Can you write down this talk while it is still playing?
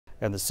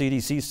And the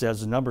CDC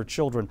says the number of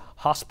children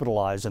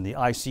hospitalized in the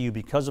ICU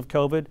because of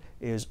COVID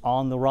is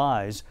on the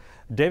rise.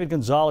 David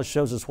Gonzalez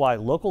shows us why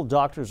local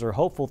doctors are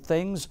hopeful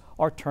things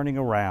are turning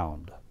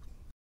around.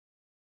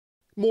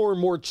 More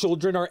and more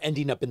children are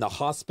ending up in the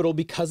hospital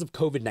because of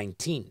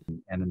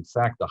COVID-19. And in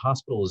fact, the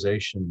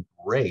hospitalization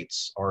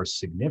rates are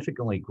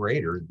significantly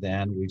greater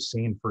than we've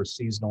seen for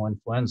seasonal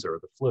influenza or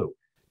the flu.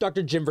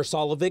 Dr. Jim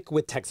Versalovic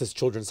with Texas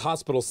Children's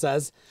Hospital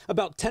says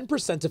about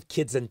 10% of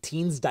kids and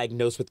teens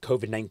diagnosed with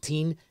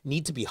COVID-19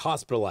 need to be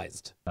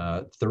hospitalized.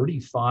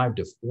 35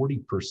 to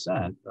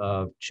 40%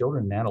 of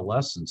children and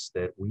adolescents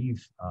that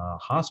we've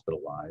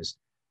hospitalized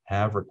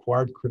have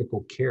required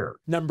critical care.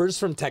 Numbers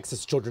from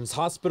Texas Children's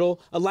Hospital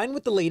align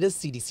with the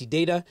latest CDC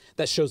data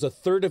that shows a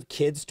third of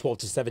kids 12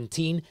 to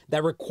 17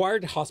 that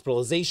required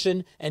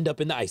hospitalization end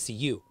up in the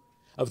ICU.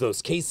 Of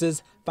those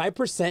cases,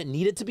 5%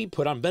 needed to be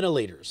put on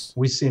ventilators.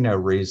 We see no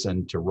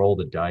reason to roll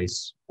the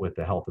dice with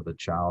the health of a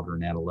child or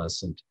an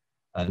adolescent,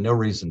 no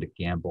reason to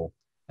gamble.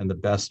 And the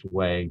best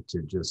way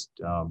to just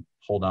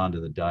hold on to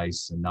the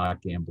dice and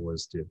not gamble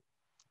is to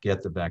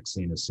get the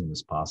vaccine as soon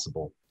as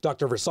possible.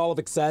 Dr.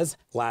 Versalovic says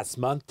last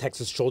month,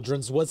 Texas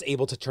Children's was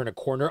able to turn a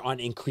corner on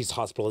increased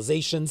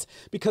hospitalizations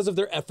because of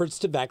their efforts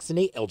to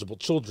vaccinate eligible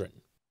children.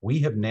 We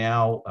have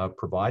now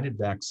provided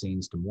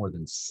vaccines to more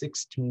than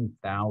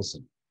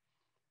 16,000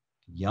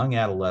 young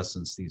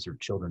adolescents. These are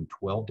children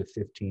 12 to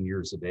 15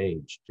 years of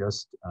age,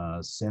 just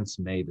since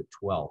May the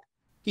 12th.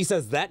 He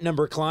says that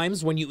number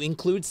climbs when you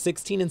include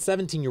 16 and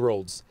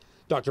 17-year-olds.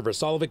 Dr.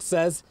 Versalovic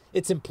says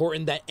it's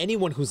important that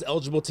anyone who's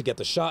eligible to get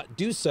the shot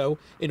do so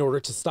in order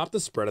to stop the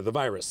spread of the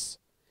virus.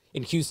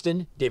 In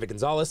Houston, David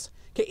Gonzalez,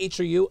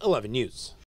 KHRU 11 News.